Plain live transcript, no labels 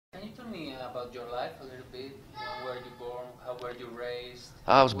Can you tell me about your life a little bit? Where you born? How were you raised?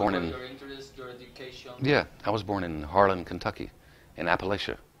 I was born in... Your interests, your education? Yeah, I was born in Harlan, Kentucky, in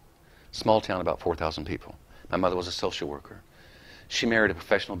Appalachia. Small town, about 4,000 people. My mother was a social worker. She married a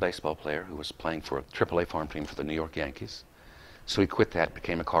professional baseball player who was playing for a AAA farm team for the New York Yankees. So he quit that,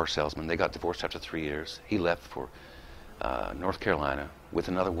 became a car salesman. They got divorced after 3 years. He left for North Carolina with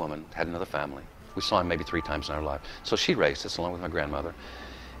another woman, had another family. We saw him maybe 3 times in our life. So she raised us along with my grandmother.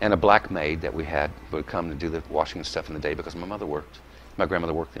 And a black maid that we had would come to do the washing and stuff in the day because my mother worked. My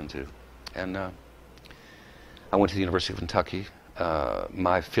grandmother worked then too. And I went to the University of Kentucky.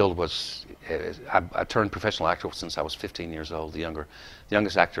 My field was, I turned professional actor since I was 15 years old, the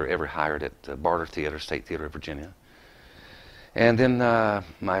youngest actor ever hired at the Barter Theater, State Theater of Virginia. And then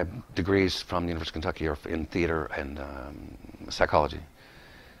my degrees from the University of Kentucky are in theater and psychology.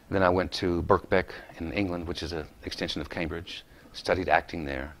 Then I went to Birkbeck in England, which is an extension of Cambridge, studied acting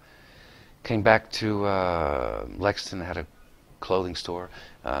there. Came back to Lexington, had a clothing store,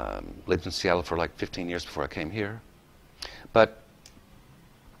 lived in Seattle for like 15 years before I came here. But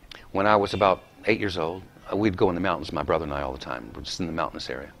when I was about 8 years old, we'd go in the mountains, my brother and I, all the time. We're just in the mountainous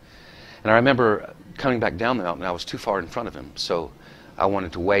area. And I remember coming back down the mountain, I was too far in front of him, so I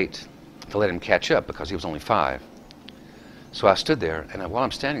wanted to wait to let him catch up because he was only 5. So I stood there, and while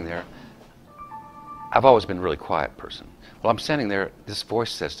I'm standing there, I've always been a really quiet person. While I'm standing there, this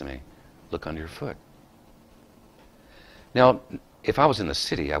voice says to me, "Look under your foot." Now, if I was in the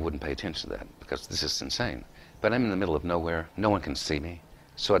city, I wouldn't pay attention to that because this is insane. But I'm in the middle of nowhere, no one can see me.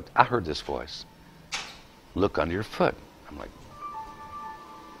 So I heard this voice, "Look under your foot." I'm like,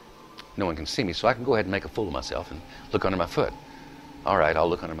 no one can see me, so I can go ahead and make a fool of myself and look under my foot. All right, I'll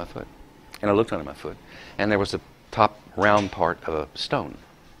look under my foot. And I looked under my foot, and there was the top round part of a stone.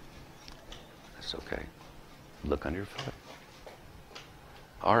 That's okay. Look under your foot.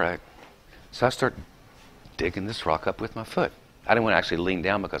 All right. So I start digging this rock up with my foot. I didn't want to actually lean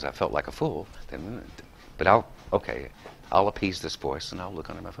down because I felt like a fool. But I'll appease this voice and I'll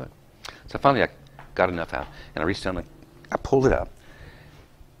look under my foot. So finally I got enough out, and I reached down and I pulled it up.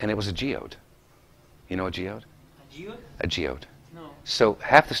 And it was a geode. You know a geode? A geode? A geode. No. So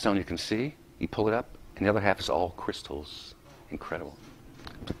half the stone you can see, you pull it up, and the other half is all crystals. Incredible.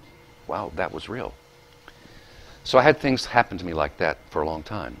 Wow, that was real. So I had things happen to me like that for a long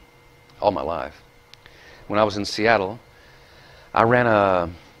time, all my life. When I was in Seattle, I ran a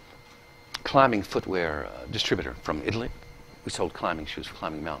climbing footwear distributor from Italy. We sold climbing shoes for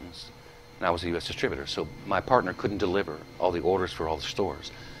climbing mountains. And I was a U.S. distributor, so my partner couldn't deliver all the orders for all the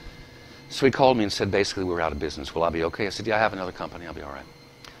stores. So he called me and said, basically, we were out of business. Will I be okay? I said, yeah, I have another company. I'll be all right.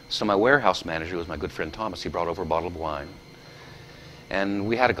 So my warehouse manager, who was my good friend Thomas, he brought over a bottle of wine. And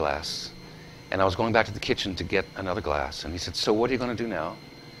we had a glass. And I was going back to the kitchen to get another glass. And he said, so what are you going to do now?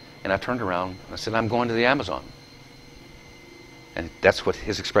 And I turned around and I said, I'm going to the Amazon. And that's what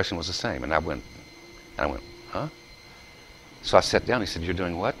his expression was the same. And I went, huh? So I sat down. He said, you're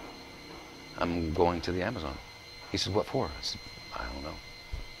doing what? I'm going to the Amazon. He said, what for? I said, I don't know.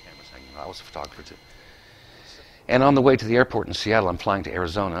 I was a photographer too. And on the way to the airport in Seattle, I'm flying to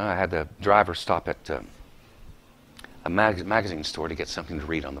Arizona. I had the driver stop at a magazine store to get something to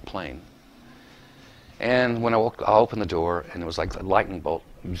read on the plane. And when I opened the door, and it was like a lightning bolt,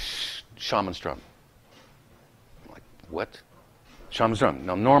 shaman's drum. I'm like, what? Shaman's drum.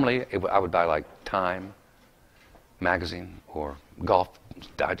 Now, normally, I would buy like Time magazine or Golf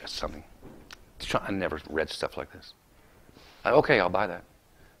Digest, something. I never read stuff like this. Okay, I'll buy that.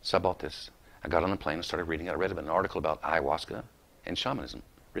 So I bought this. I got on the plane and started reading it. I read an article about ayahuasca and shamanism,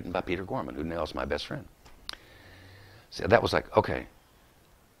 written by Peter Gorman, who now is my best friend. So that was like, okay.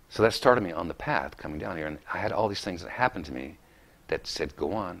 So that started me on the path coming down here, and I had all these things that happened to me that said,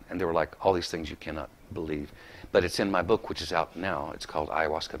 go on, and they were like all these things you cannot believe. But it's in my book, which is out now. It's called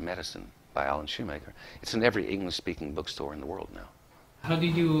Ayahuasca Medicine by Alan Shoemaker. It's in every English-speaking bookstore in the world now. How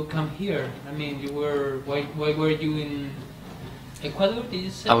did you come here? I mean, why were you in Ecuador, did you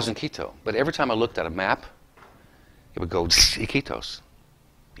say? I was in Quito, but every time I looked at a map, it would go, Iquitos.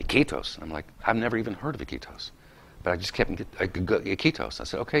 Iquitos. And I'm like, I've never even heard of Iquitos. But I just kept, Iquitos. I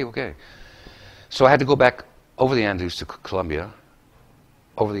said, okay. So I had to go back over the Andes to Colombia,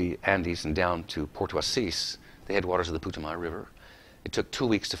 over the Andes and down to Puerto Asís, the headwaters of the Putumayo River. It took 2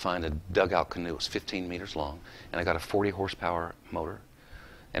 weeks to find a dugout canoe. It was 15 meters long, and I got a 40 horsepower motor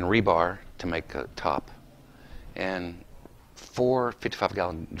and rebar to make a top, and 4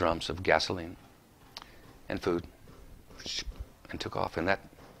 55-gallon drums of gasoline and food, and took off. And that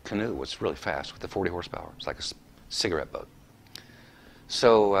canoe was really fast with the 40 horsepower. It was like a cigarette boat.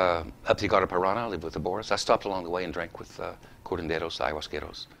 So up to Igaraparaná, I lived with the Boris. I stopped along the way and drank with curanderos,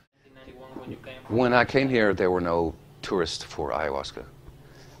 ayahuasqueros. you came? When I came here, there were no tourists for ayahuasca.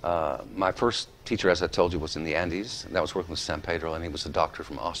 My first teacher, as I told you, was in the Andes, and that was working with San Pedro, and he was a doctor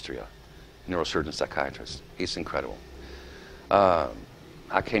from Austria, neurosurgeon, psychiatrist. He's incredible.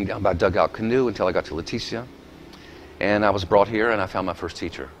 I came down by dugout canoe until I got to Leticia, and I was brought here, and I found my first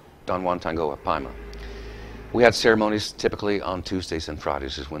teacher, Don Juan Tangoa Paima. We had ceremonies typically on Tuesdays and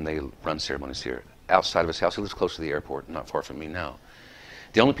Fridays is when they run ceremonies here. Outside of his house, he lives close to the airport, not far from me now.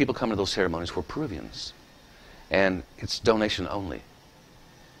 The only people coming to those ceremonies were Peruvians, and it's donation only.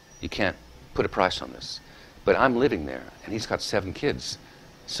 You can't put a price on this. But I'm living there, and he's got 7 kids.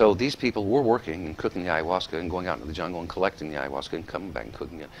 So these people were working and cooking the ayahuasca and going out into the jungle and collecting the ayahuasca and coming back and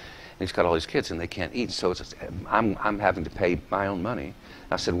cooking it. And he's got all these kids, and they can't eat. So I'm having to pay my own money.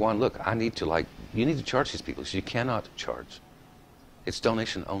 I said, Juan, look, I need to you need to charge these people. So you cannot charge. It's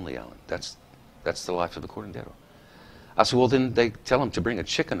donation only, Alan. That's the life of the curandero. I said, well, then they tell them to bring a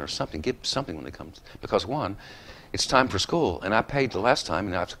chicken or something, give something when they come. Because one, it's time for school, and I paid the last time,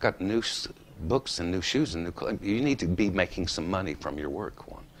 and I've got new books and new shoes and you need to be making some money from your work,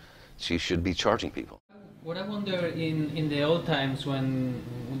 Juan. So you should be charging people. What I wonder in the old times when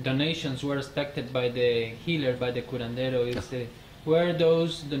donations were expected by the healer, by the curandero, is were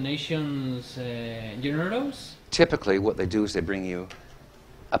those donations generous? Typically, what they do is they bring you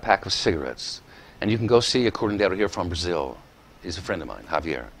a pack of cigarettes. And you can go see a curandero here from Brazil. He's a friend of mine,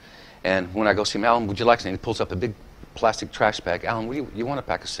 Javier. And when I go see him, Alan, would you like something? He pulls up a big plastic trash bag. Alan, you want a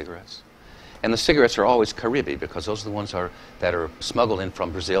pack of cigarettes? And the cigarettes are always Caribe because those are the ones that are smuggled in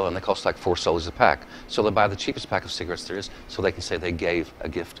from Brazil, and they cost like 4 soles a pack. So they buy the cheapest pack of cigarettes there is so they can say they gave a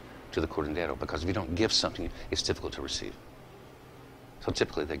gift to the curandero, because if you don't give something, it's difficult to receive. So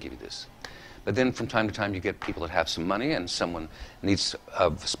typically they give you this. But then from time to time you get people that have some money and someone needs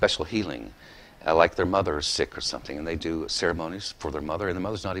special healing. Like their mother is sick or something, and they do ceremonies for their mother, and the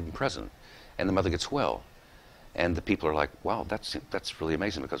mother's not even present, and the mother gets well. And the people are like, wow, that's really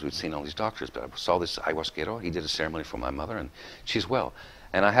amazing, because we've seen all these doctors, but I saw this ayahuasquero, he did a ceremony for my mother, and she's well.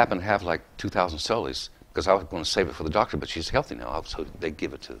 And I happen to have like 2,000 soles, because I was going to save it for the doctor, but she's healthy now, so they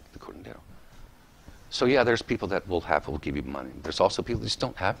give it to the curandero. So yeah, there's people that will give you money. There's also people that just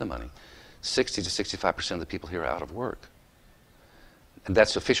don't have the money. 60 to 65% of the people here are out of work. And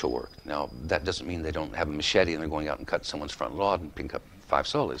that's official work. Now, that doesn't mean they don't have a machete and they're going out and cut someone's front lawn and pick up 5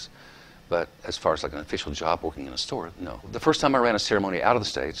 soles. But as far as like an official job working in a store, no. The first time I ran a ceremony out of the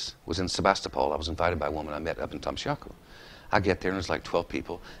States was in Sebastopol. I was invited by a woman I met up in Tamsiaco. I get there and there's like 12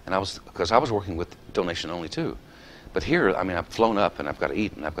 people, and because I was working with donation only too. But here, I mean, I've flown up and I've got to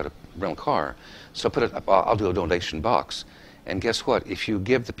eat and I've got to rent a car. So I'll do a donation box. And guess what? If you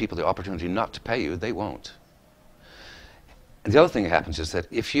give the people the opportunity not to pay you, they won't. And the other thing that happens is that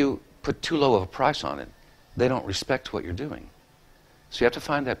if you put too low of a price on it, they don't respect what you're doing. So you have to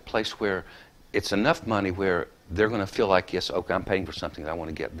find that place where it's enough money where they're going to feel like, yes, okay, I'm paying for something, I want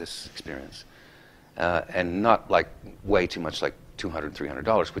to get this experience. And not like way too much, like $200,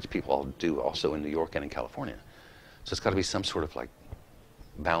 $300, which people all do also in New York and in California. So it's got to be some sort of like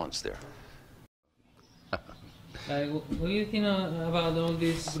balance there. What do you think about all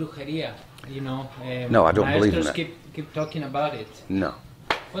this brujeria? No, I don't believe in that. Keep talking about it. No.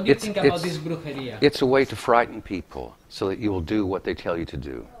 What do you think about this brujeria? It's a way to frighten people so that you will do what they tell you to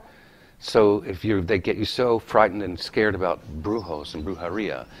do. So if they get you so frightened and scared about brujos and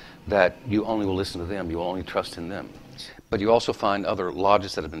brujeria that you only will listen to them, you will only trust in them. But you also find other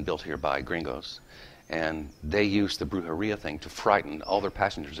lodges that have been built here by gringos, and they use the brujeria thing to frighten all their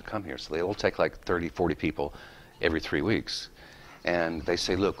passengers that come here. So they will take like 30, 40 people every 3 weeks. And they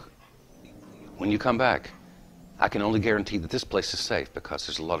say, look, when you come back, I can only guarantee that this place is safe because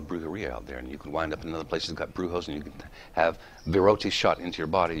there's a lot of brujeria out there, and you can wind up in another place that's got brujos, and you can have virotes shot into your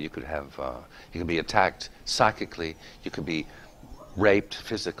body. You could have, you could be attacked psychically. You could be raped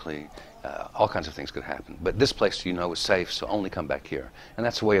physically. All kinds of things could happen. But this place, is safe, so only come back here. And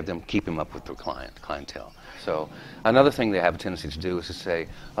that's a way of them keeping up with their clientele. So another thing they have a tendency to do is to say,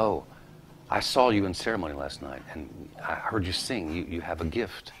 oh, I saw you in ceremony last night, and I heard you sing. You have a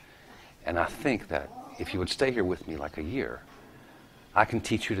gift. And I think that if you would stay here with me like a year, I can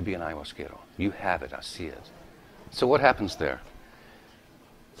teach you to be an ayahuasquero. You have it. I see it. So what happens there?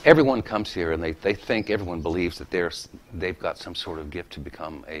 Everyone comes here, and they think, everyone believes that they've got some sort of gift to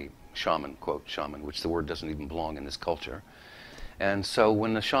become a shaman, quote, shaman, which the word doesn't even belong in this culture. And so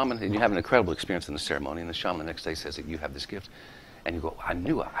when the shaman, and you have an incredible experience in the ceremony, and the shaman the next day says that you have this gift, and you go, I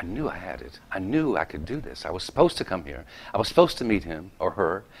knew I had it. I knew I could do this. I was supposed to come here. I was supposed to meet him or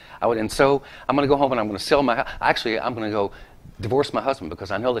her. And so I'm going to go home and I'm going to sell my house. Actually, I'm going to go divorce my husband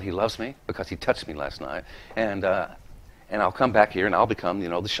because I know that he loves me, because he touched me last night. And And I'll come back here and I'll become, you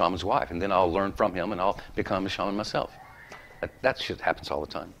know, the shaman's wife. And then I'll learn from him and I'll become a shaman myself. That shit happens all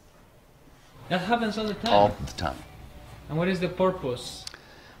the time. That happens all the time? All the time. And what is the purpose?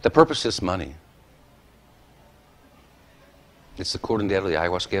 The purpose is money. It's the curandero, the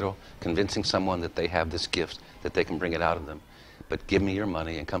ayahuasquero, convincing someone that they have this gift, that they can bring it out of them. But give me your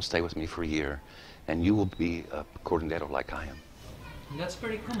money and come stay with me for a year, and you will be a curandero like I am. That's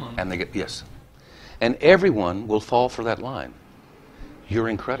pretty common. And they get, yes. And everyone will fall for that line. You're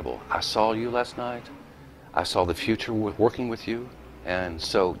incredible. I saw you last night. I saw the future working with you. And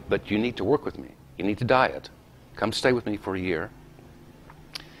so, but you need to work with me. You need to diet. Come stay with me for a year.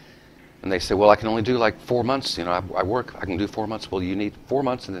 And they say, well, I can only do like 4 months. You know, I work, I can do 4 months. Well, you need 4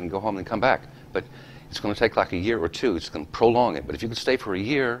 months and then go home and come back. But it's going to take like a year or two. It's going to prolong it. But if you can stay for a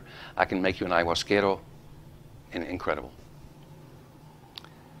year, I can make you an ayahuasquero. And incredible.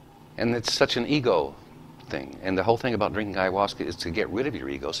 And it's such an ego thing. And the whole thing about drinking ayahuasca is to get rid of your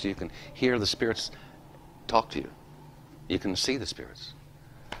ego so you can hear the spirits talk to you. You can see the spirits.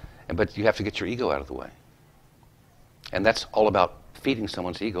 But you have to get your ego out of the way. And that's all about feeding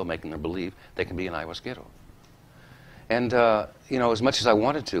someone's ego, making them believe they can be an ayahuasquero. And, you know, as much as I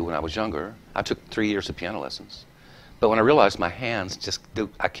wanted to when I was younger, I took 3 years of piano lessons. But when I realized my hands just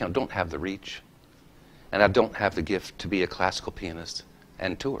don't have the reach, and I don't have the gift to be a classical pianist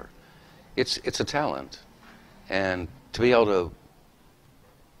and tour. It's a talent. And to be able to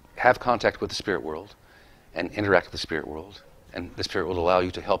have contact with the spirit world and interact with the spirit world, and the spirit will allow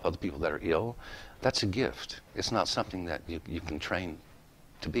you to help other people that are ill, that's a gift. It's not something that you can train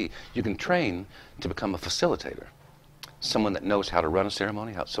to be. You can train to become a facilitator, someone that knows how to run a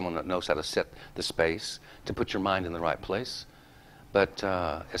ceremony, someone that knows how to set the space, to put your mind in the right place. But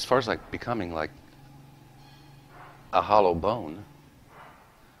as far as like becoming like a hollow bone,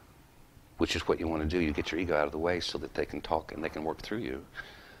 which is what you want to do, you get your ego out of the way so that they can talk and they can work through you.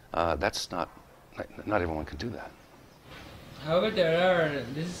 That's not everyone can do that. However,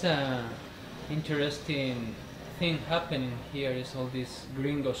 this is an interesting thing happening here, is all these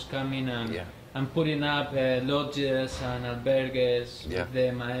gringos coming and putting up lodges and albergues with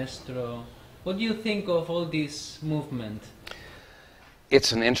the maestro. What do you think of all this movement?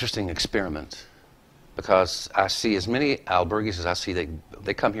 It's an interesting experiment, because I see as many albergues as I see,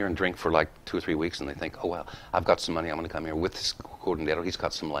 they come here and drink for like 2 or 3 weeks and they think, oh well, I've got some money, I'm going to come here with this curandero, he's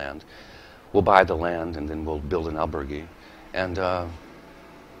got some land. We'll buy the land and then we'll build an albergue. And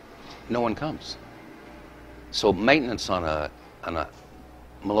no one comes. So maintenance on a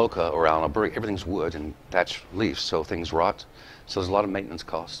maloca or on a albergue, everything's wood and thatch leaves, so things rot. So there's a lot of maintenance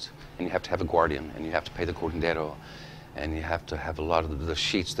costs. And you have to have a guardian, and you have to pay the curandero, and you have to have a lot of the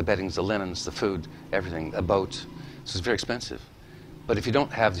sheets, the beddings, the linens, the food, everything, a boat. So it's very expensive. But if you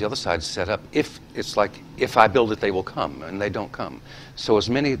don't have the other side set up, it's like, if I build it, they will come, and they don't come. So as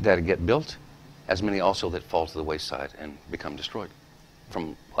many that get built, as many also that fall to the wayside and become destroyed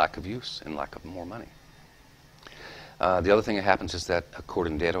from lack of use and lack of more money. The other thing that happens is that a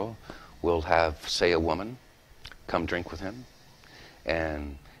curandero will have, say, a woman come drink with him,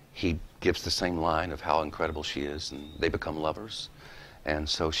 and he gives the same line of how incredible she is, and they become lovers. And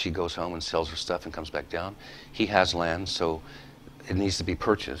so she goes home and sells her stuff and comes back down. He has land, so it needs to be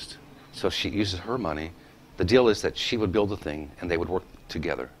purchased. So she uses her money. The deal is that she would build the thing, and they would work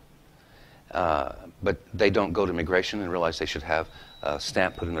together. But they don't go to immigration and realize they should have a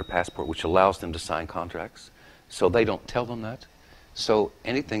stamp put in their passport, which allows them to sign contracts. So they don't tell them that. So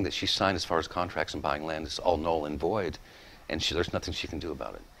anything that she signed as far as contracts and buying land is all null and void, and there's nothing she can do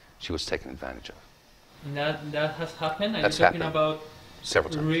about it. She was taken advantage of. That has happened? Are That's you talking happened about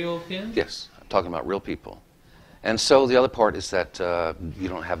several times. Real things? Yes, I'm talking about real people. And so the other part is that you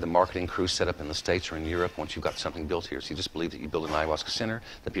don't have the marketing crew set up in the States or in Europe once you've got something built here. So you just believe that you build an ayahuasca center,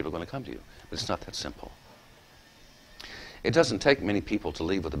 that people are going to come to you. But it's not that simple. It doesn't take many people to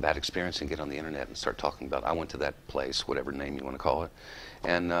leave with a bad experience and get on the internet and start talking about, I went to that place, whatever name you want to call it.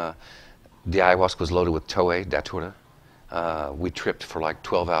 And the ayahuasca was loaded with toé, datura. We tripped for like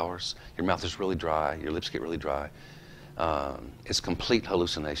 12 hours. Your mouth is really dry. Your lips get really dry. It's complete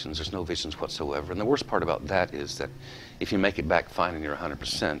hallucinations. There's no visions whatsoever. And the worst part about that is that if you make it back fine and you're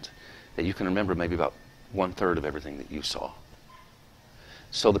 100%, that you can remember maybe about 1/3 of everything that you saw.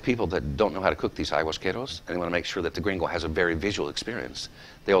 So the people that don't know how to cook these ayahuasqueros, and they want to make sure that the gringo has a very visual experience,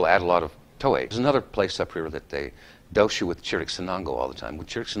 they will add a lot of toé. There's another place up here that they dose you with chiricsanango all the time.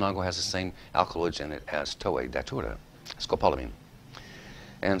 Chiricsanango has the same alkaloids in it as toé, datura, scopolamine.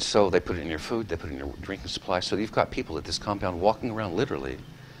 And so they put it in your food, they put it in your drinking supply. So you've got people at this compound walking around literally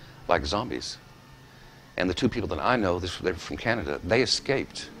like zombies. And the 2 people that I know, they're from Canada, they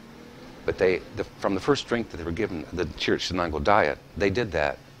escaped But from the first drink that they were given, the Chirango diet, they did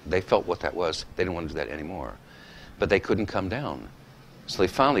that. They felt what that was. They didn't want to do that anymore. But they couldn't come down. So they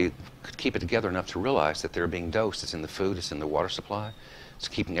finally could keep it together enough to realize that they're being dosed. It's in the food, it's in the water supply. It's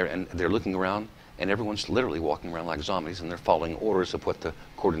keeping there, and they're looking around, and everyone's literally walking around like zombies, and they're following orders of what the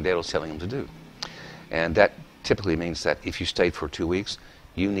curandero is telling them to do. And that typically means that if you stayed for 2 weeks,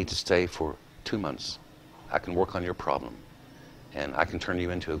 you need to stay for 2 months. I can work on your problem, and I can turn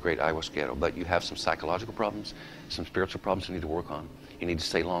you into a great ayahuasquero, but you have some psychological problems, some spiritual problems you need to work on. You need to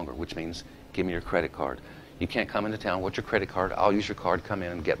stay longer, which means give me your credit card. You can't come into town. What's your credit card? I'll use your card. Come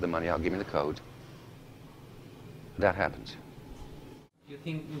in and get the money. I'll give me the code. That happens. You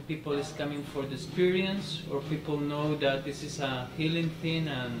think people is coming for the experience, or people know that this is a healing thing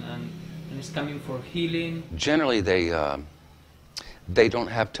and it's coming for healing? Generally, they don't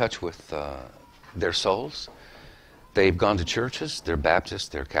have touch with their souls. They've gone to churches. They're Baptists,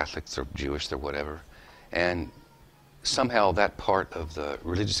 they're Catholics, they're Jewish, they're whatever. And somehow that part of the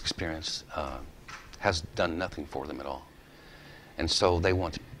religious experience has done nothing for them at all. And so they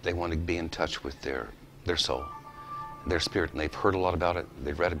want to be in touch with their soul, their spirit. And they've heard a lot about it,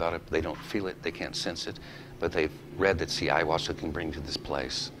 they've read about it, they don't feel it, they can't sense it, but they've read that, see, ayahuasca can bring you to this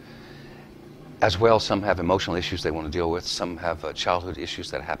place. As well, some have emotional issues they want to deal with, some have childhood issues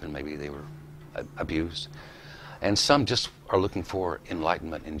that happened, maybe they were abused. And some just are looking for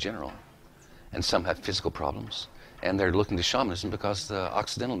enlightenment in general. And some have physical problems. And they're looking to shamanism because the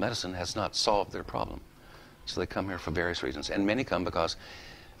Occidental medicine has not solved their problem. So they come here for various reasons. And many come because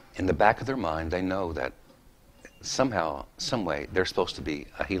in the back of their mind, they know that somehow, some way, they're supposed to be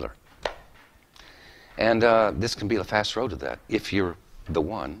a healer. And this can be the fast road to that if you're the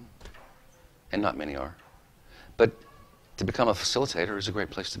one, and not many are. But to become a facilitator is a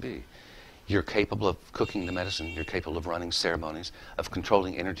great place to be. You're capable of cooking the medicine. You're capable of running ceremonies, of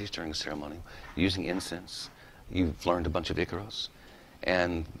controlling energies during the ceremony, using incense. You've learned a bunch of Icaros.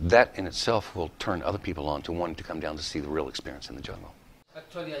 And that in itself will turn other people on to wanting to come down to see the real experience in the jungle.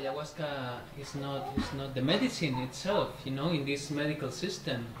 Actually, ayahuasca is not the medicine itself, you know, in this medical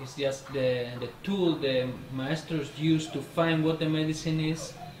system. It's just the tool the maestros use to find what the medicine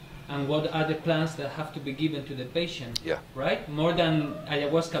is and what are the plants that have to be given to the patient, yeah. Right? More than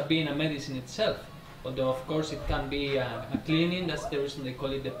ayahuasca being a medicine itself. Although, of course, it can be a cleaning. That's the reason they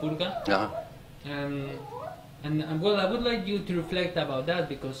call it the purga. Uh-huh. And well, I would like you to reflect about that,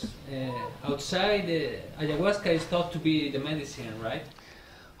 because outside, ayahuasca is thought to be the medicine, right?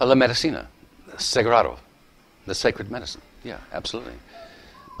 La medicina, sagrado, the sacred medicine. Yeah, absolutely.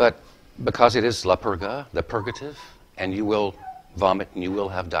 But because it is la purga, the purgative, and you will vomit and you will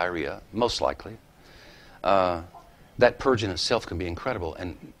have diarrhea, most likely, that purge in itself can be incredible.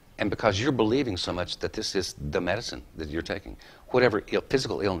 And because you're believing so much that this is the medicine that you're taking, whatever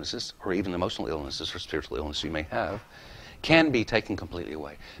physical illnesses or even emotional illnesses or spiritual illnesses you may have, can be taken completely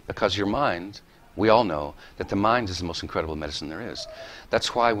away. Because your mind, we all know that the mind is the most incredible medicine there is.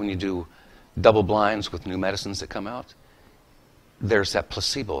 That's why when you do double blinds with new medicines that come out, there's that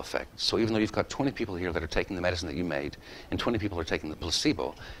placebo effect. So even though you've got 20 people here that are taking the medicine that you made, and 20 people are taking the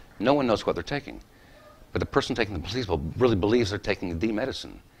placebo, no one knows what they're taking. But the person taking the placebo really believes they're taking the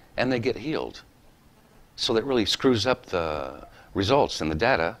medicine, and they get healed. So that really screws up the results and the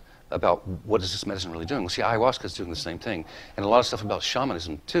data about what is this medicine really doing. Well, see, ayahuasca is doing the same thing. And a lot of stuff about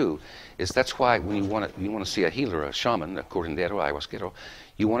shamanism, too, is that's why when you want to see a healer, a shaman, a curandero, ayahuasquero,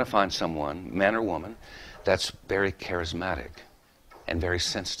 you want to find someone, man or woman, that's very charismatic and very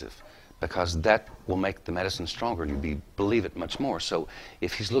sensitive, because that will make the medicine stronger and you believe it much more. So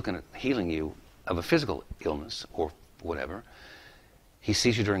if he's looking at healing you of a physical illness or whatever, he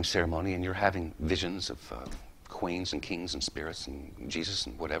sees you during ceremony and you're having visions of queens and kings and spirits and Jesus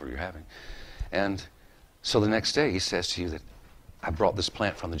and whatever you're having. And so the next day he says to you that, I brought this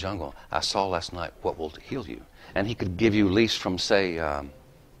plant from the jungle. I saw last night what will heal you. And he could give you leaves from, say, the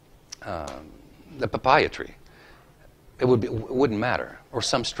papaya tree. It wouldn't matter. Or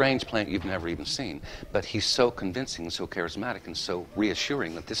some strange plant you've never even seen. But he's so convincing and so charismatic and so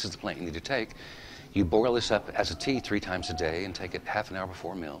reassuring that this is the plant you need to take. You boil this up as a tea 3 times a day and take it half an hour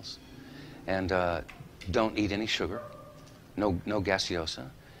before meals. And don't eat any sugar, no gaseosa.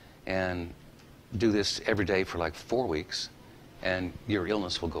 And do this every day for like 4 weeks, and your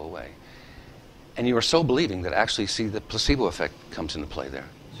illness will go away. And you are so believing that actually, see, the placebo effect comes into play there.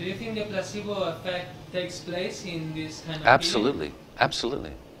 So you think the placebo effect takes place in this kind of Absolutely, healing?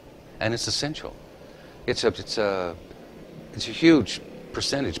 Absolutely. And it's essential. It's a huge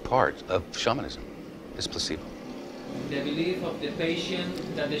percentage part of shamanism, is placebo. The belief of the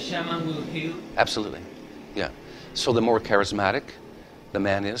patient that the shaman will heal? Absolutely, yeah. So the more charismatic the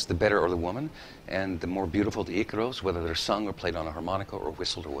man is, the better or the woman, and the more beautiful the Iquitos, whether they're sung or played on a harmonica or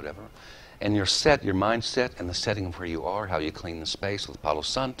whistled or whatever. And your mindset and the setting of where you are, how you clean the space with Palo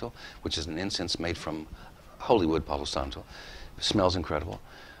Santo, which is an incense made from holy wood, Palo Santo. It smells incredible.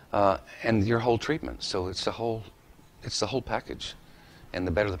 And your whole treatment. So it's the whole package. And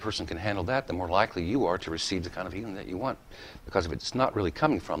the better the person can handle that, the more likely you are to receive the kind of healing that you want. Because if it's not really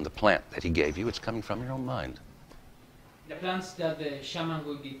coming from the plant that he gave you, it's coming from your own mind. The plants that the shaman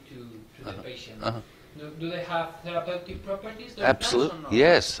will give to the patient, do they have therapeutic properties? Absolutely.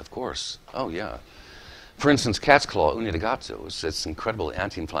 Yes, of course. Oh, yeah. For instance, cat's claw, uña de gato, it's incredible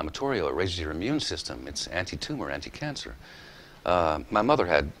anti-inflammatory. It raises your immune system. It's anti-tumor, anti-cancer. My mother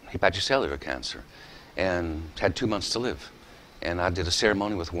had hepatocellular cancer and had 2 months to live. And I did a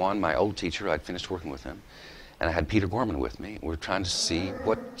ceremony with Juan, my old teacher. I'd finished working with him. And I had Peter Gorman with me. We were trying to see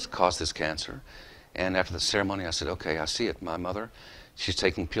what caused this cancer. And after the ceremony, I said, okay, I see it. My mother, she's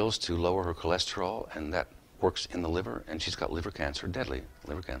taking pills to lower her cholesterol, and that works in the liver, and she's got liver cancer, deadly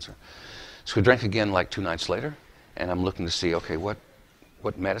liver cancer. So we drank again like 2 nights later, and I'm looking to see, okay, what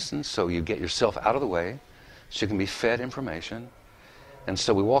medicine? So you get yourself out of the way so you can be fed information. And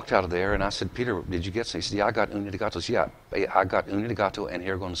so we walked out of there, and I said, Peter, did you get some? He said, yeah, I got uña de gatos. Yeah, I got uña de gato and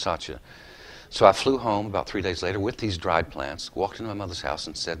hirgon sacha. So I flew home about 3 days later with these dried plants, walked into my mother's house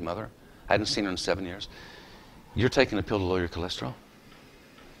and said, Mother, I hadn't seen her in 7 years. You're taking a pill to lower your cholesterol?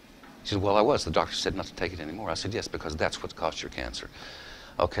 She said, well, I was. The doctor said not to take it anymore. I said, yes, because that's what caused your cancer.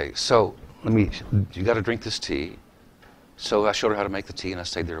 Okay, so you got to drink this tea. So I showed her how to make the tea, and I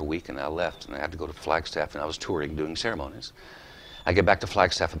stayed there a week, and I left, and I had to go to Flagstaff, and I was touring, doing ceremonies. I get back to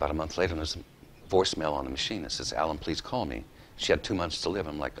Flagstaff about a month later, and there's a voicemail on the machine that says, Alan, please call me. She had 2 months to live.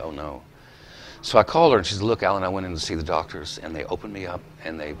 I'm like, oh, no. So I called her, and she said, look, Alan, I went in to see the doctors, and they opened me up,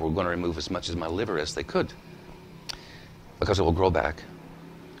 and they were going to remove as much of my liver as they could because it will grow back.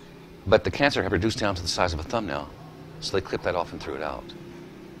 But the cancer had reduced down to the size of a thumbnail, so they clipped that off and threw it out.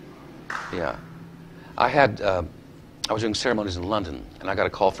 Yeah. I was doing ceremonies in London, and I got a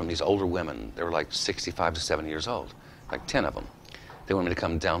call from these older women. They were like 65 to 70 years old, like 10 of them. They wanted me to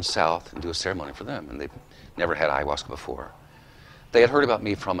come down south and do a ceremony for them, and they've never had ayahuasca before. They had heard about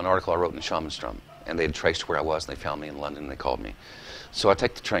me from an article I wrote in Shamanstrom, and they had traced where I was, and they found me in London, and they called me. So I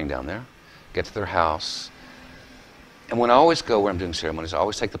take the train down there, get to their house, and when I always go where I'm doing ceremonies, I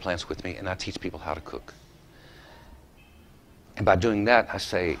always take the plants with me, and I teach people how to cook. And by doing that, I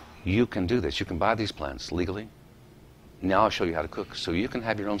say, you can do this. You can buy these plants legally. Now I'll show you how to cook. So you can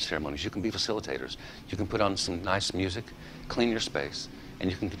have your own ceremonies. You can be facilitators. You can put on some nice music, clean your space, and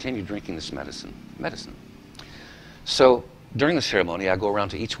you can continue drinking this medicine. So during the ceremony, I go around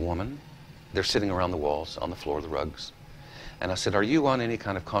to each woman. They're sitting around the walls, on the floor, the rugs. And I said, are you on any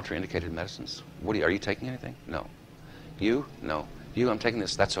kind of contraindicated medicines? Are you taking anything? No. You? No. You, I'm taking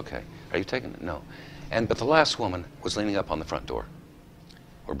this. That's okay. Are you taking it? No. But the last woman was leaning up on the front door,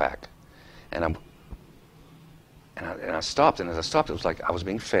 or back. And I stopped, and as I stopped, it was like I was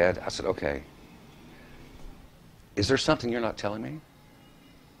being fed. I said, okay, is there something you're not telling me?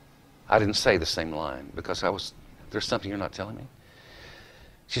 I didn't say the same line, because there's something you're not telling me?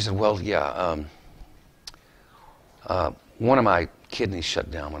 She said, well, yeah, one of my kidneys shut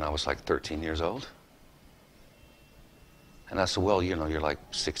down when I was like 13 years old. And I said, well, you're like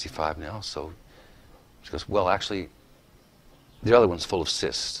 65 now, so. She goes, well, actually, the other one's full of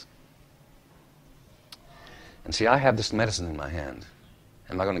cysts. And see, I have this medicine in my hand.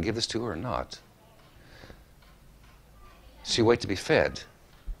 Am I going to give this to her or not? She wait to be fed.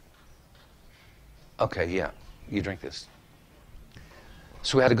 Okay, yeah, you drink this.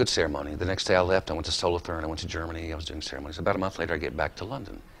 So we had a good ceremony. The next day I left. I went to Solothurn. I went to Germany. I was doing ceremonies. About a month later, I get back to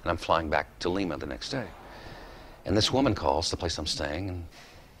London. And I'm flying back to Lima the next day. And this woman calls the place I'm staying. And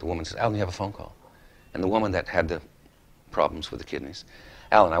the woman says, Alan, you have a phone call. And the woman that had the problems with the kidneys,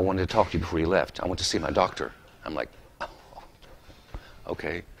 Alan, I wanted to talk to you before you left. I went to see my doctor. I'm like, oh,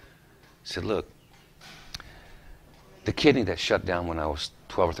 okay. He said, look, the kidney that shut down when I was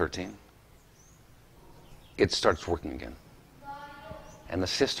 12 or 13, it starts working again. And the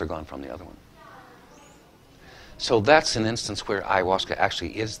cysts are gone from the other one. So that's an instance where ayahuasca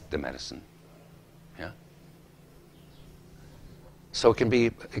actually is the medicine. Yeah. So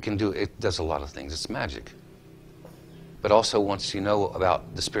it does a lot of things. It's magic. But also once you know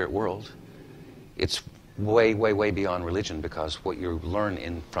about the spirit world, it's way, way, way beyond religion, because what you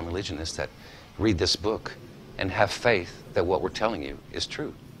learn from religion is that read this book and have faith that what we're telling you is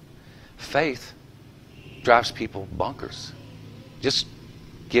true. Faith drives people bonkers. Just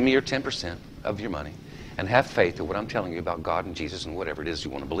give me your 10% of your money, and have faith that what I'm telling you about God and Jesus and whatever it is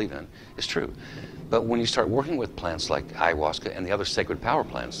you want to believe in is true. But when you start working with plants like ayahuasca and the other sacred power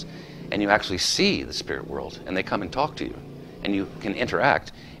plants, and you actually see the spirit world, and they come and talk to you, and you can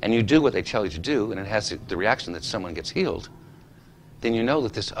interact, and you do what they tell you to do, and it has the reaction that someone gets healed, then you know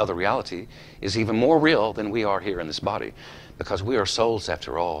that this other reality is even more real than we are here in this body. Because we are souls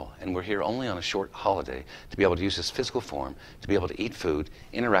after all, and we're here only on a short holiday to be able to use this physical form, to be able to eat food,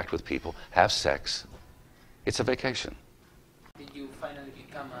 interact with people, have sex. It's a vacation. Did you finally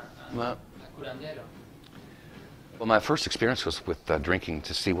become a curandero? Well, my first experience was with drinking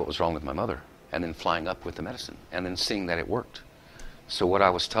to see what was wrong with my mother, and then flying up with the medicine, and then seeing that it worked. So what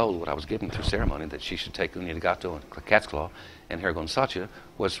I was told, what I was given through ceremony, that she should take Unigato and cat's claw and Hergon Sacha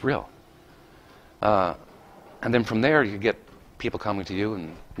was real. And then from there, you get people coming to you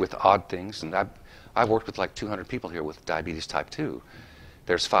and with odd things. And I've worked with like 200 people here with diabetes type 2.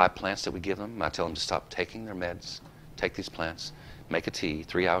 There's 5 plants that we give them. I tell them to stop taking their meds, take these plants, make a tea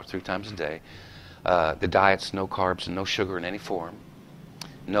 3 times a day. The diet's no carbs and no sugar in any form.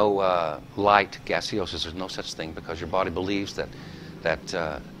 No light gaseosis. There's no such thing because your body believes that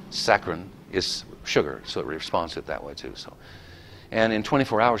saccharin is sugar, so it responds to it that way too. So, and in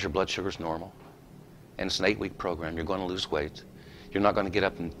 24 hours, your blood sugar is normal. And it's an 8-week program. You're going to lose weight. You're not going to get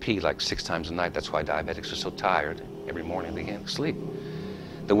up and pee like 6 times a night. That's why diabetics are so tired every morning. They can't sleep.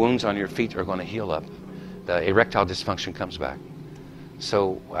 The wounds on your feet are going to heal up. The erectile dysfunction comes back.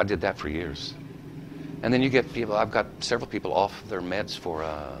 So I did that for years. And then you get people, I've got several people off their meds for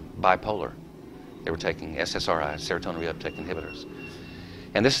bipolar. They were taking SSRIs, serotonin reuptake inhibitors.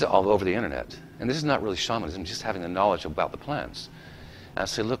 And this is all over the internet. And this is not really shamanism, just having the knowledge about the plants. And I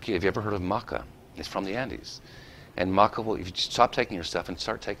say, look, have you ever heard of maca? It's from the Andes. And maca, will, if you stop taking your stuff and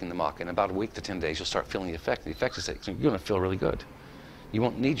start taking the maca, in about a week to 10 days, you'll start feeling the effect. The effect is that you're going to feel really good. You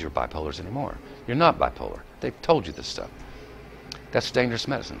won't need your bipolars anymore. You're not bipolar. They've told you this stuff. That's dangerous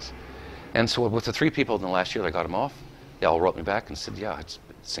medicines. And so with the 3 people in the last year that got them off, they all wrote me back and said, yeah,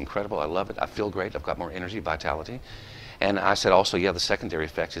 it's incredible. I love it. I feel great. I've got more energy, vitality. And I said also, yeah, the secondary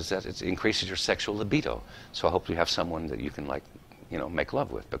effect is that it increases your sexual libido. So I hope you have someone that you can, like, you know, make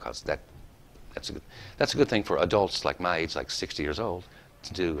love with, because that's a good thing for adults like my age, like 60 years old,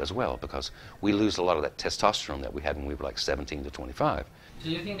 to do as well, because we lose a lot of that testosterone that we had when we were like 17 to 25. Do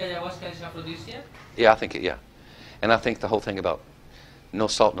you think ayahuasca is aphrodisiac? Yeah, I think it, yeah. And I think the whole thing about no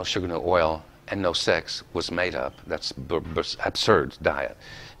salt, no sugar, no oil, and no sex was made up. That's absurd diet.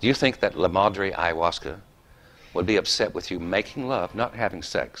 Do you think that La Madre Ayahuasca would be upset with you making love, not having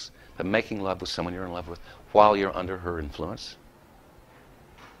sex, but making love with someone you're in love with while you're under her influence?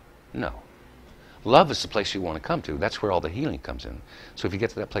 No. Love is the place you want to come to. That's where all the healing comes in. So if you get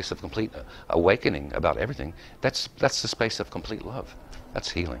to that place of complete awakening about everything, that's the space of complete love.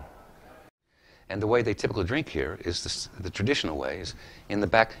 That's healing. And the way they typically drink here is the traditional way is in the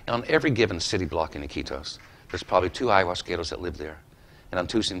back. On every given city block in Iquitos, there's probably 2 ayahuasqueros that live there. And on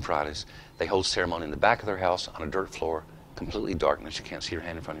Tuesdays and Fridays, they hold ceremony in the back of their house on a dirt floor, completely darkness. You can't see your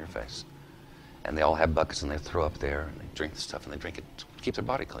hand in front of your face. And they all have buckets and they throw up there and they drink the stuff and they drink it to keep their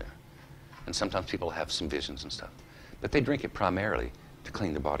body clear. And sometimes people have some visions and stuff. But they drink it primarily to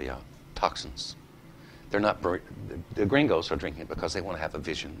clean their body out. Toxins. They're not, the gringos are drinking it because they want to have a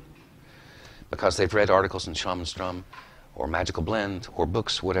vision. Because they've read articles in Shaman's Drum or Magical Blend or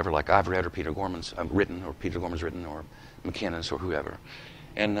books, whatever, like I've read or Peter Gorman's written or McKinnon's or whoever.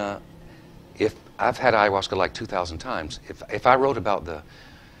 And if I've had ayahuasca like 2,000 times, if I wrote about the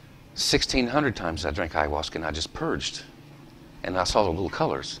 1,600 times I drank ayahuasca and I just purged and I saw the little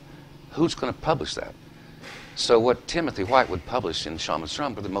colors, who's going to publish that? So what Timothy White would publish in Shaman's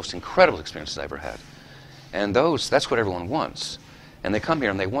Drum were the most incredible experiences I ever had. And that's what everyone wants. And they come here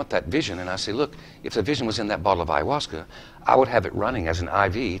and they want that vision. And I say, look, if the vision was in that bottle of ayahuasca, I would have it running as an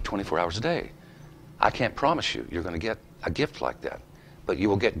IV 24 hours a day. I can't promise you you're going to get a gift like that. But you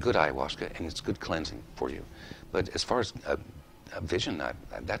will get good ayahuasca, and it's good cleansing for you. But as far as a vision,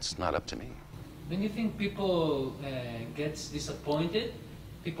 that's not up to me. When you think people gets disappointed,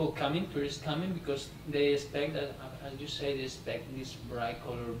 people coming, tourists coming, because they expect that, as you say, they expect these bright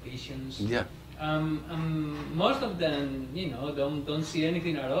color visions. Yeah. Most of them, you know, don't see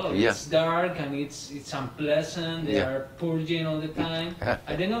anything at all. Yeah. It's dark and it's unpleasant. They are purging all the time.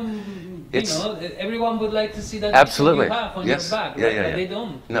 I don't know, you know, everyone would like to see that absolutely you have on yes. your back, yeah, right? yeah, But yeah. they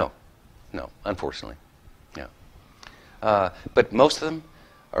don't. No, unfortunately, yeah. But most of them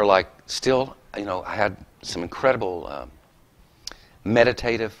are like still, you know, I had some incredible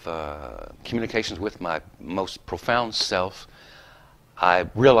meditative communications with my most profound self. I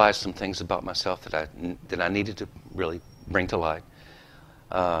realized some things about myself that I needed to really bring to light.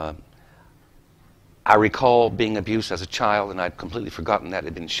 I I recall being abused as a child, and I'd completely forgotten that. It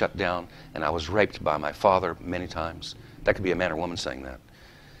had been shut down, and I was raped by my father many times. That could be a man or woman saying that.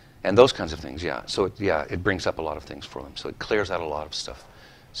 And those kinds of things, yeah. So, it brings up a lot of things for them. So it clears out a lot of stuff.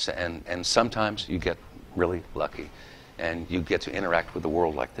 So, and sometimes you get really lucky, and you get to interact with the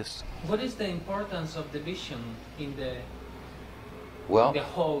world like this. What is the importance of the vision in the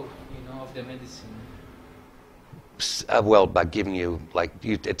whole, of the medicine? Well, by giving you,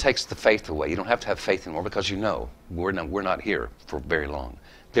 it takes the faith away. You don't have to have faith anymore because we're not here for very long.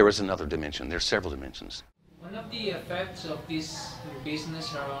 There is another dimension. There's several dimensions. One of the effects of this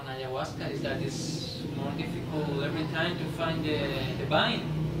business around ayahuasca is that it's more difficult every time to find the vine.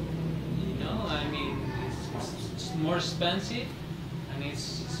 I mean, it's more expensive, and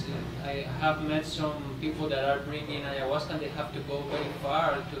I have met some people that are bringing ayahuasca, and they have to go very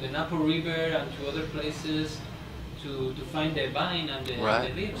far to the Napo River and to other places to find the vine and the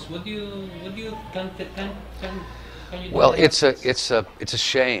leaves. What do you can you do? Well, it's a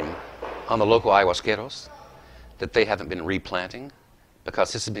shame on the local ayahuasqueros that they haven't been replanting,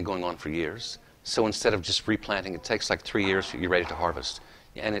 because this has been going on for years. So instead of just replanting, it takes like 3 years to get ready to harvest.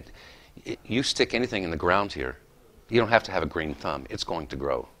 And you stick anything in the ground here, you don't have to have a green thumb. It's going to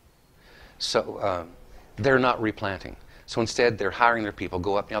grow. So they're not replanting. So instead, they're hiring their people,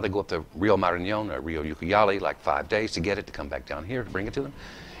 go up. Now they go up to Rio Marañón or Rio Ucayali, like 5 days to get it, to come back down here to bring it to them.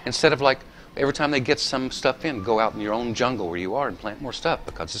 Instead of every time they get some stuff in, go out in your own jungle where you are and plant more stuff,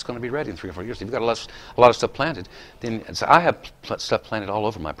 because it's going to be ready in 3 or 4 years. If you've got a lot of stuff planted, then I have stuff planted all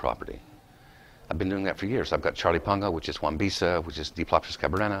over my property. I've been doing that for years. I've got Charlie Punga, which is Wambisa, which is Diplopsis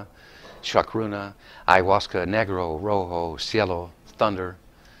cabrena, Chacruna, Ayahuasca, Negro, Rojo, Cielo, Thunder.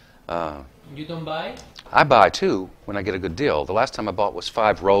 You don't buy? I buy too when I get a good deal. The last time I bought was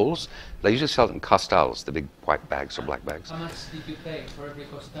 5 rolls. They usually sell it in costals, the big white bags or black bags. How much did you pay for every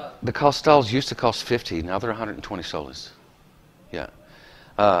costal? The costals used to cost 50. Now they're 120 soles. Yeah.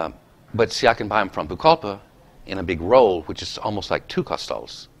 But see, I can buy them from Pucallpa in a big roll, which is almost like 2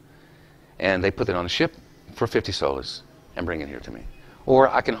 costals. And they put it on a ship for 50 soles and bring it here to me. Or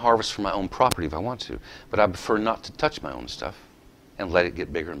I can harvest from my own property if I want to. But I prefer not to touch my own stuff and let it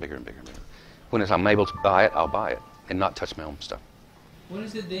get bigger and bigger and bigger and bigger. When I'm able to buy it, I'll buy it and not touch my own stuff. What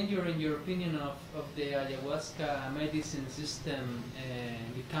is the danger, in your opinion, of the ayahuasca medicine system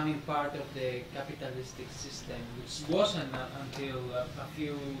becoming part of the capitalistic system, which wasn't until a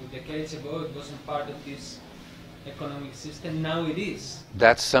few decades ago? It wasn't part of this economic system. Now it is.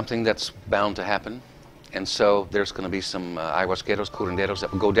 That's something that's bound to happen. And so there's going to be some ayahuasqueros, curanderos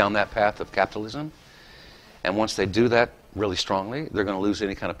that will go down that path of capitalism. And once they do that really strongly, they're going to lose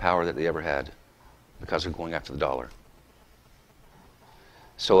any kind of power that they ever had, because they're going after the dollar.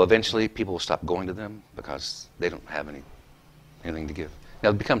 So eventually people will stop going to them because they don't have anything to give. Now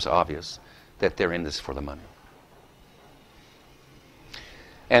it becomes obvious that they're in this for the money.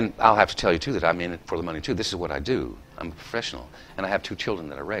 And I'll have to tell you too that I'm in it for the money too. This is what I do. I'm a professional, and I have 2 children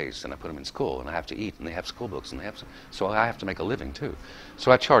that I raise, and I put them in school, and I have to eat, and they have school books, and so I have to make a living too.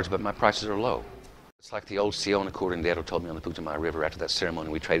 So I charge, but my prices are low. It's like the old Siona curandero told me on the Putumayo River after that ceremony.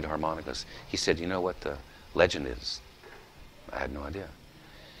 We traded harmonicas. He said, "You know what the legend is?" I had no idea.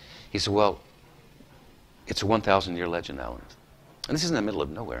 He said, "Well, it's a 1,000-year legend, Alan. And this is in the middle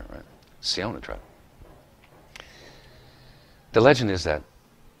of nowhere, right? Siona tribe. The legend is that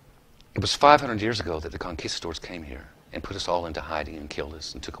it was 500 years ago that the conquistadors came here and put us all into hiding and killed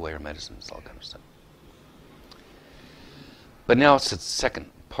us and took away our medicines, all kind of stuff. But now it's the second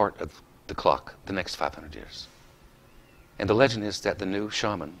part of the clock, the next 500 years. And the legend is that the new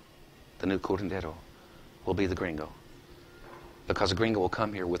shaman, the new curandero, will be the gringo. Because a gringo will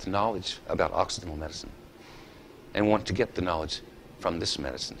come here with knowledge about Occidental medicine and want to get the knowledge from this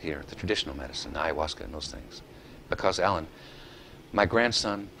medicine here, the traditional medicine, ayahuasca and those things. Because, Alan, my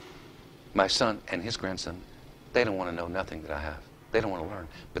son and his grandson, they don't want to know nothing that I have. They don't want to learn.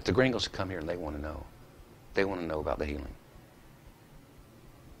 But the gringos come here and they want to know. They want to know about the healing.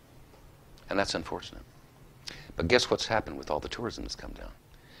 And that's unfortunate. But guess what's happened with all the tourism that's come down?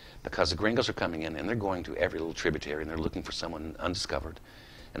 Because the gringos are coming in and they're going to every little tributary and they're looking for someone undiscovered.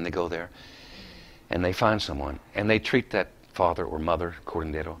 And they go there and they find someone and they treat that father or mother,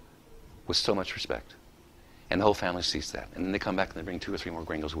 curandero, with so much respect. And the whole family sees that. And then they come back and they bring 2 or 3 more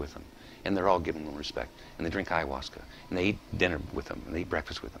gringos with them. And they're all giving them respect. And they drink ayahuasca. And they eat dinner with them. And they eat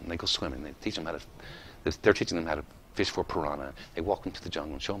breakfast with them. And they go swimming. They teach them they're teaching them how to fish for piranha. They walk them to the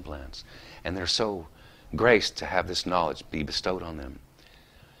jungle and show them plants. And they're so graced to have this knowledge be bestowed on them.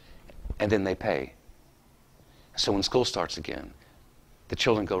 And then they pay. So when school starts again, the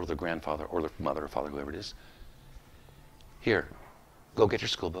children go to their grandfather or their mother or father, whoever it is. Here, go get your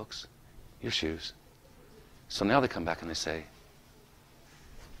school books, your shoes, So now they come back and they say,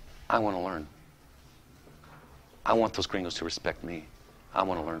 I want to learn. I want those gringos to respect me. I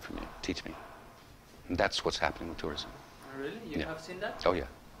want to learn from you. Teach me. And that's what's happening with tourism. Oh, really? You have seen that? Oh, yeah.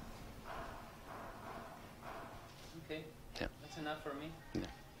 Okay. Yeah. That's enough for me. Yeah.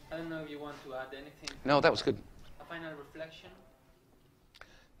 I don't know if you want to add anything. No, that was good. A final reflection?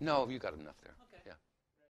 No, you got enough there.